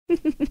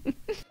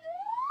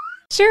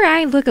Sure,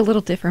 I look a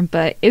little different,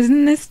 but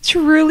isn't this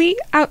truly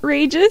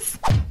outrageous?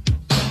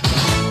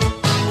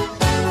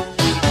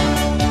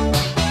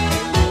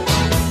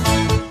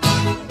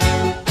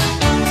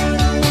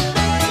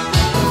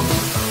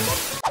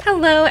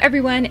 Hello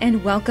everyone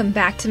and welcome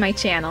back to my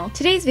channel.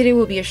 Today's video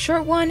will be a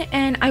short one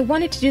and I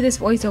wanted to do this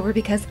voiceover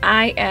because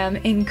I am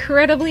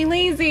incredibly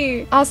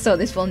lazy. Also,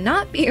 this will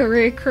not be a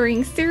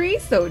recurring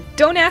series, so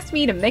don't ask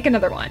me to make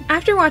another one.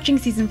 After watching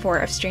season 4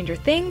 of Stranger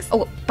Things,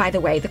 oh, by the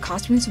way, the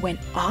costumes went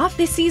off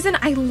this season.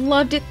 I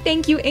loved it.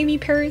 Thank you, Amy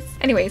Paris.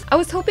 Anyways, I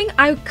was hoping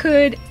I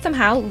could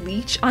somehow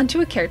leech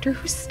onto a character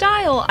whose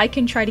style I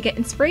can try to get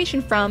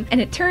inspiration from, and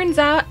it turns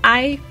out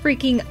I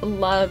freaking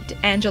loved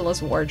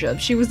Angela's wardrobe.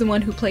 She was the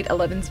one who played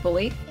Eleven's bully.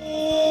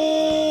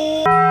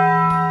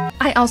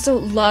 I also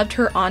loved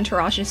her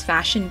entourage's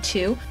fashion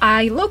too.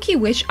 I low-key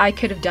wish I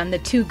could have done the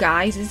two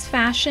guys'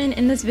 fashion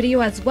in this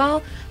video as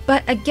well,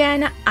 but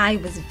again, I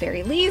was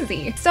very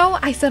lazy. So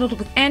I settled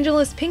with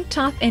Angela's pink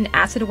top and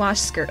acid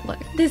wash skirt look.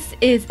 This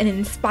is an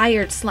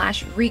inspired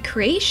 /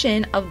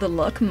 recreation of the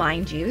look,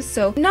 mind you,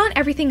 so not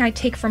everything I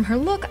take from her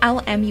look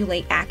I'll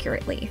emulate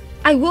accurately.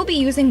 I will be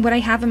using what I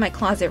have in my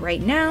closet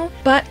right now,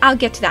 but I'll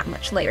get to that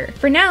much later.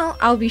 For now,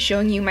 I'll be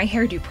showing you my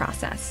hairdo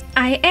process.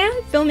 I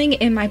am filming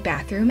in my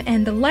bathroom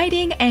and the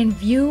lighting and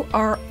view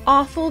are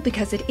awful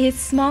because it is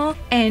small,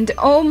 and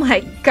oh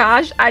my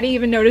gosh, I didn't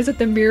even notice that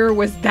the mirror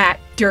was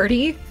that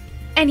dirty.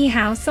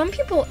 Anyhow, some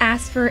people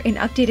asked for an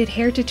updated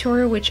hair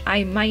tutorial, which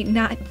I might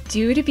not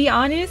do to be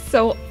honest,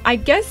 so I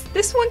guess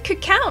this one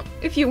could count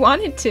if you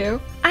wanted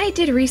to. I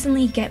did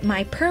recently get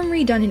my perm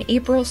redone in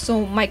April,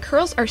 so my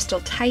curls are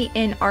still tight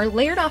and are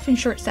layered off in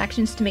short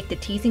sections to make the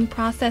teasing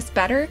process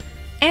better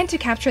and to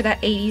capture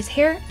that 80s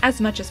hair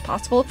as much as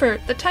possible for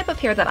the type of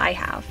hair that I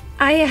have.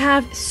 I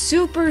have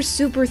super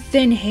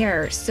thin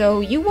hair,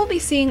 so you will be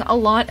seeing a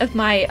lot of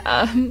my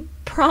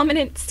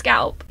prominent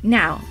scalp.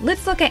 Now,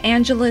 let's look at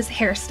Angela's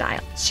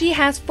hairstyle. She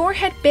has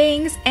forehead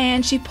bangs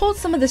and she pulled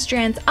some of the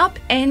strands up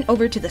and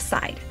over to the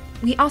side.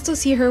 We also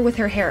see her with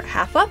her hair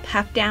half up,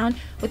 half down,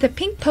 with a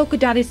pink polka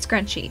dotted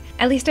scrunchie.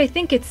 At least I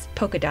think it's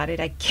polka dotted.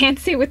 I can't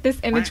see with this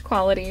image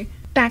quality.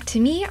 Back to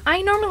me,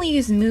 I normally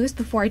use mousse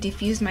before I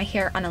diffuse my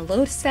hair on a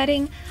low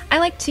setting. I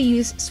like to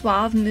use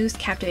Suave Mousse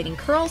Captivating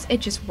Curls, it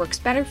just works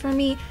better for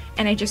me,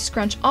 and I just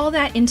scrunch all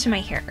that into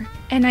my hair.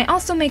 And I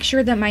also make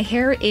sure that my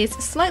hair is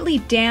slightly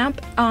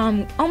damp,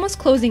 almost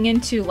closing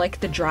into like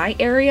the dry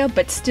area,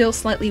 but still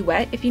slightly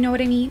wet, if you know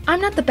what I mean.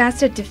 I'm not the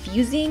best at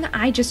diffusing,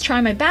 I just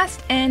try my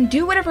best and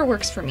do whatever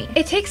works for me.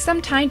 It takes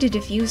some time to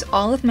diffuse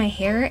all of my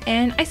hair,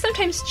 and I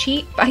sometimes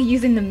cheat by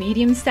using the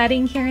medium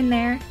setting here and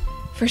there.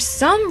 For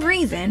some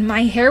reason,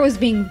 my hair was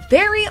being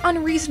very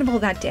unreasonable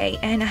that day,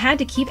 and I had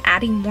to keep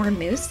adding more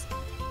mousse.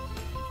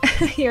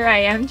 Here I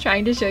am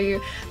trying to show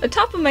you the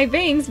top of my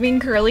bangs being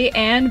curly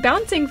and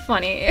bouncing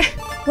funny.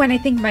 When I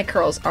think my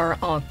curls are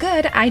all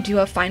good, I do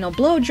a final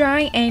blow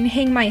dry and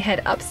hang my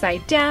head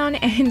upside down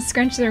and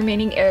scrunch the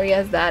remaining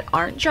areas that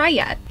aren't dry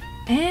yet.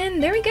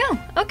 And there we go.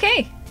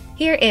 Okay.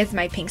 Here is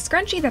my pink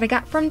scrunchie that I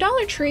got from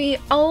Dollar Tree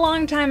a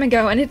long time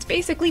ago, and it's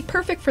basically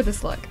perfect for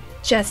this look.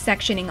 Just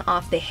sectioning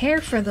off the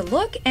hair for the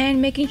look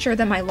and making sure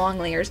that my long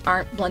layers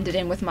aren't blended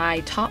in with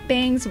my top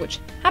bangs, which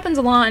happens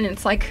a lot and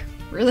it's like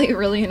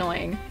really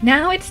annoying.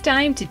 Now it's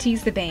time to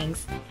tease the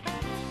bangs.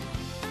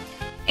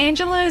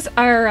 Angela's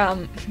are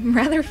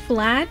rather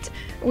flat,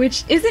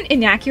 which isn't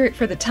inaccurate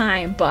for the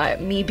time,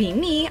 but me being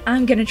me,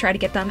 I'm gonna try to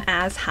get them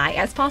as high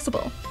as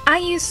possible. I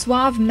use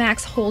Suave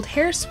Max Hold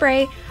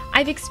Hairspray.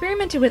 I've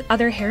experimented with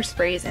other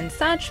hairsprays and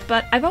such,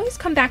 but I've always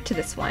come back to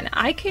this one.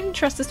 I can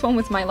trust this one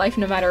with my life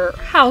no matter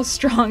how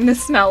strong the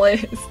smell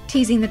is.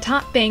 Teasing the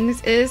top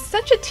bangs is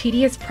such a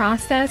tedious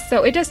process,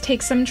 so it does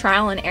take some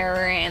trial and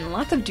error and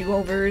lots of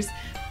do-overs.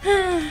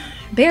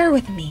 Bear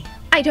with me.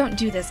 I don't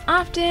do this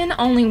often,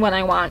 only when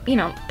I want, you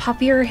know,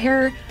 puffier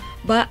hair,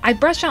 but I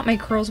brush out my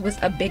curls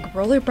with a big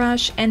roller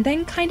brush and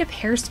then kind of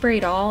hairspray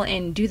it all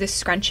and do the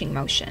scrunching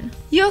motion.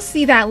 You'll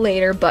see that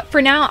later, but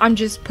for now I'm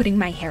just putting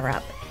my hair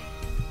up.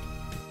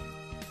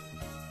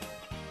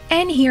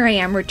 And here I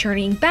am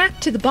returning back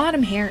to the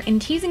bottom hair and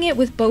teasing it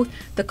with both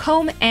the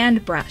comb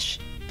and brush.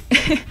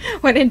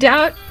 When in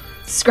doubt,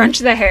 scrunch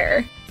the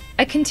hair.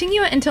 I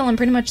continue it until I'm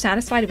pretty much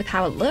satisfied with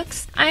how it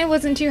looks. I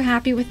wasn't too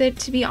happy with it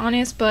to be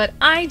honest, but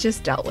I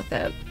just dealt with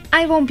it.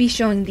 I won't be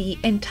showing the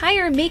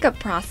entire makeup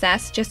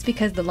process just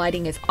because the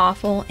lighting is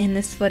awful in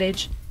this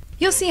footage.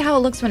 You'll see how it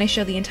looks when I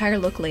show the entire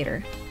look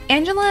later.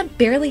 Angela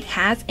barely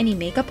has any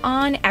makeup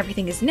on,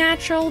 everything is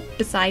natural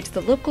besides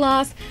the lip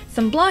gloss,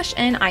 some blush,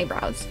 and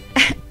eyebrows.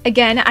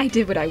 Again, I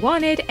did what I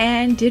wanted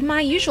and did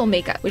my usual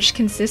makeup, which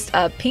consists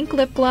of pink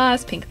lip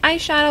gloss, pink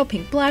eyeshadow,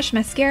 pink blush,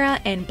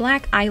 mascara, and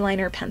black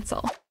eyeliner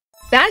pencil.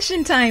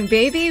 Fashion time,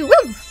 baby! Woo!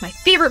 My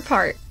favorite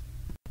part!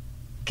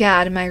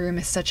 God, my room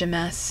is such a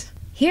mess.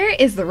 Here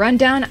is the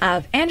rundown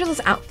of Angela's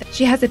outfit.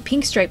 She has a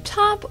pink striped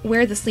top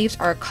where the sleeves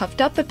are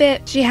cuffed up a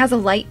bit. She has a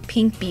light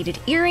pink beaded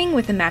earring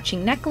with a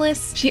matching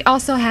necklace. She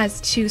also has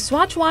 2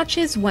 swatch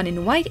watches, one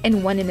in white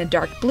and one in a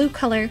dark blue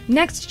color.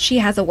 Next, she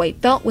has a white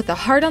belt with a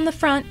heart on the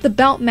front. The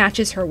belt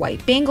matches her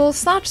white bangles,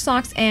 slouch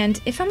socks, and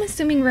if I'm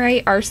assuming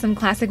right, are some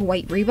classic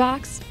white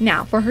Reeboks.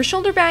 Now, for her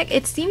shoulder bag,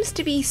 it seems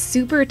to be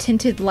super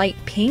tinted light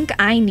pink.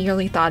 I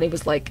nearly thought it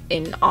was like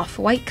an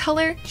off-white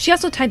color. She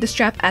also tied the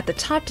strap at the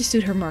top to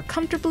suit her more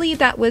comfortably.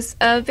 That was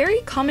a very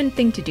common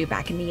thing to do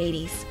back in the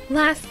 80s.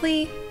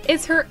 Lastly,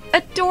 is her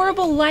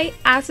adorable light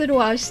acid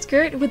wash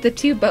skirt with the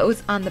 2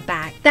 bows on the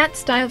back. That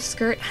style of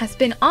skirt has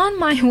been on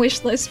my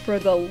wish list for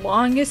the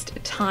longest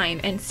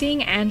time, and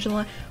seeing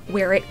Angela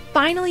wear it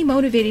finally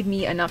motivated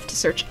me enough to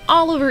search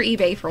all over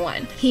eBay for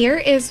one. Here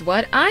is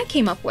what I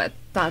came up with.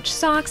 Slouch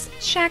socks,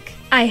 check.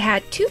 I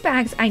had 2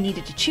 bags I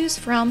needed to choose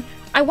from.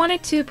 I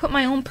wanted to put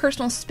my own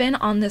personal spin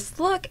on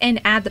this look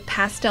and add the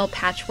pastel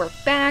patchwork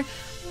bag,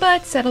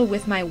 but settled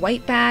with my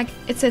white bag.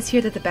 It says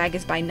here that the bag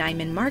is by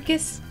Neiman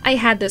Marcus. I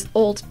had this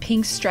old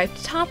pink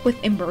striped top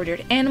with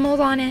embroidered animals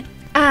on it.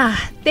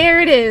 Ah,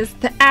 there it is,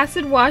 the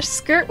acid wash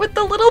skirt with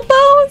the little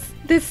bows.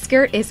 This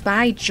skirt is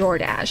by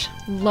Jordache.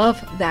 Love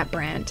that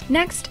brand.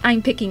 Next,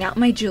 I'm picking out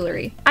my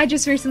jewelry. I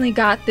just recently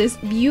got this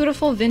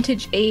beautiful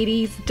vintage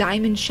 80s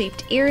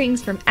diamond-shaped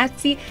earrings from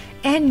Etsy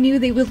and knew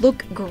they would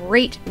look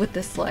great with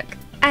this look.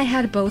 I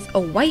had both a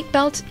white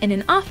belt and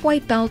an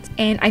off-white belt,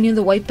 and I knew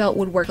the white belt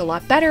would work a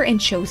lot better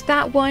and chose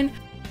that one.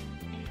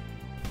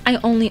 I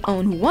only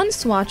own 1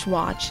 Swatch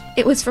watch.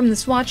 It was from the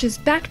Swatch's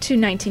back to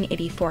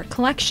 1984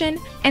 collection,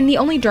 and the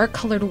only dark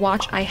colored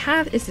watch I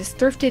have is this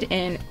thrifted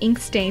in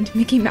ink-stained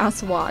Mickey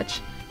Mouse watch.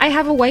 I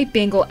have a white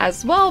bangle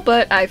as well,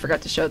 but I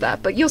forgot to show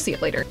that, but you'll see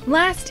it later.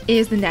 Last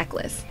is the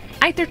necklace.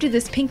 I thrifted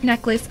this pink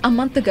necklace a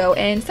month ago,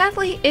 and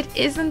sadly it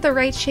isn't the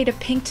right shade of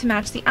pink to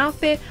match the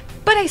outfit,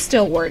 but I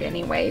still wore it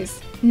anyways.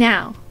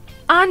 Now,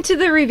 on to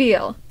the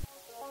reveal.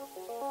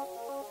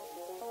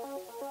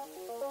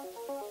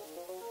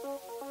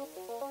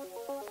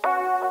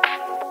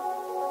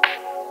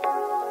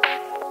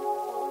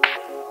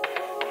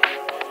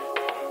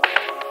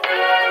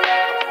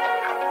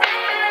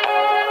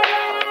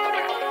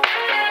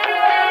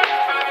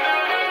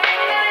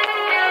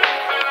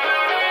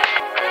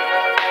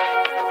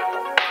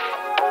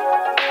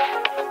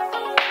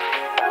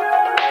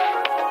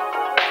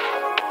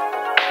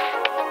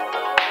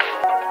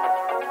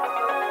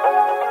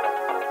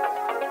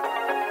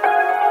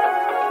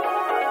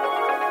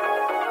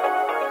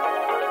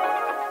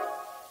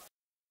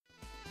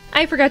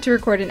 I forgot to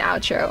record an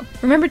outro.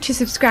 Remember to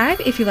subscribe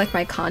if you like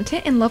my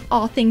content and love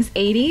all things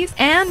 80s,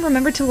 and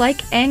remember to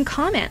like and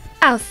comment.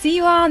 I'll see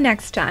you all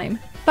next time.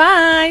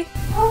 Bye!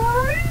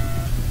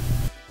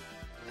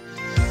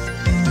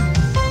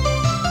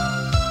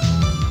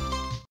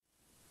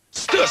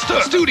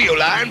 Studio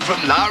line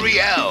from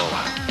L'Oreal.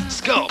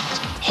 Sculpt,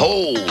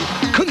 hold,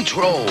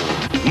 control,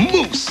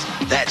 mousse,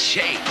 that's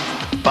shape,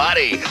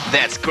 body,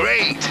 that's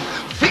great.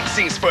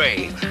 Fixing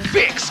spray,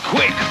 fix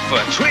quick for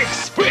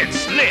tricks,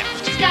 spritz,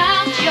 lift.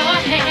 Style your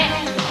hair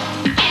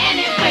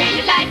any way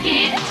you like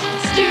it.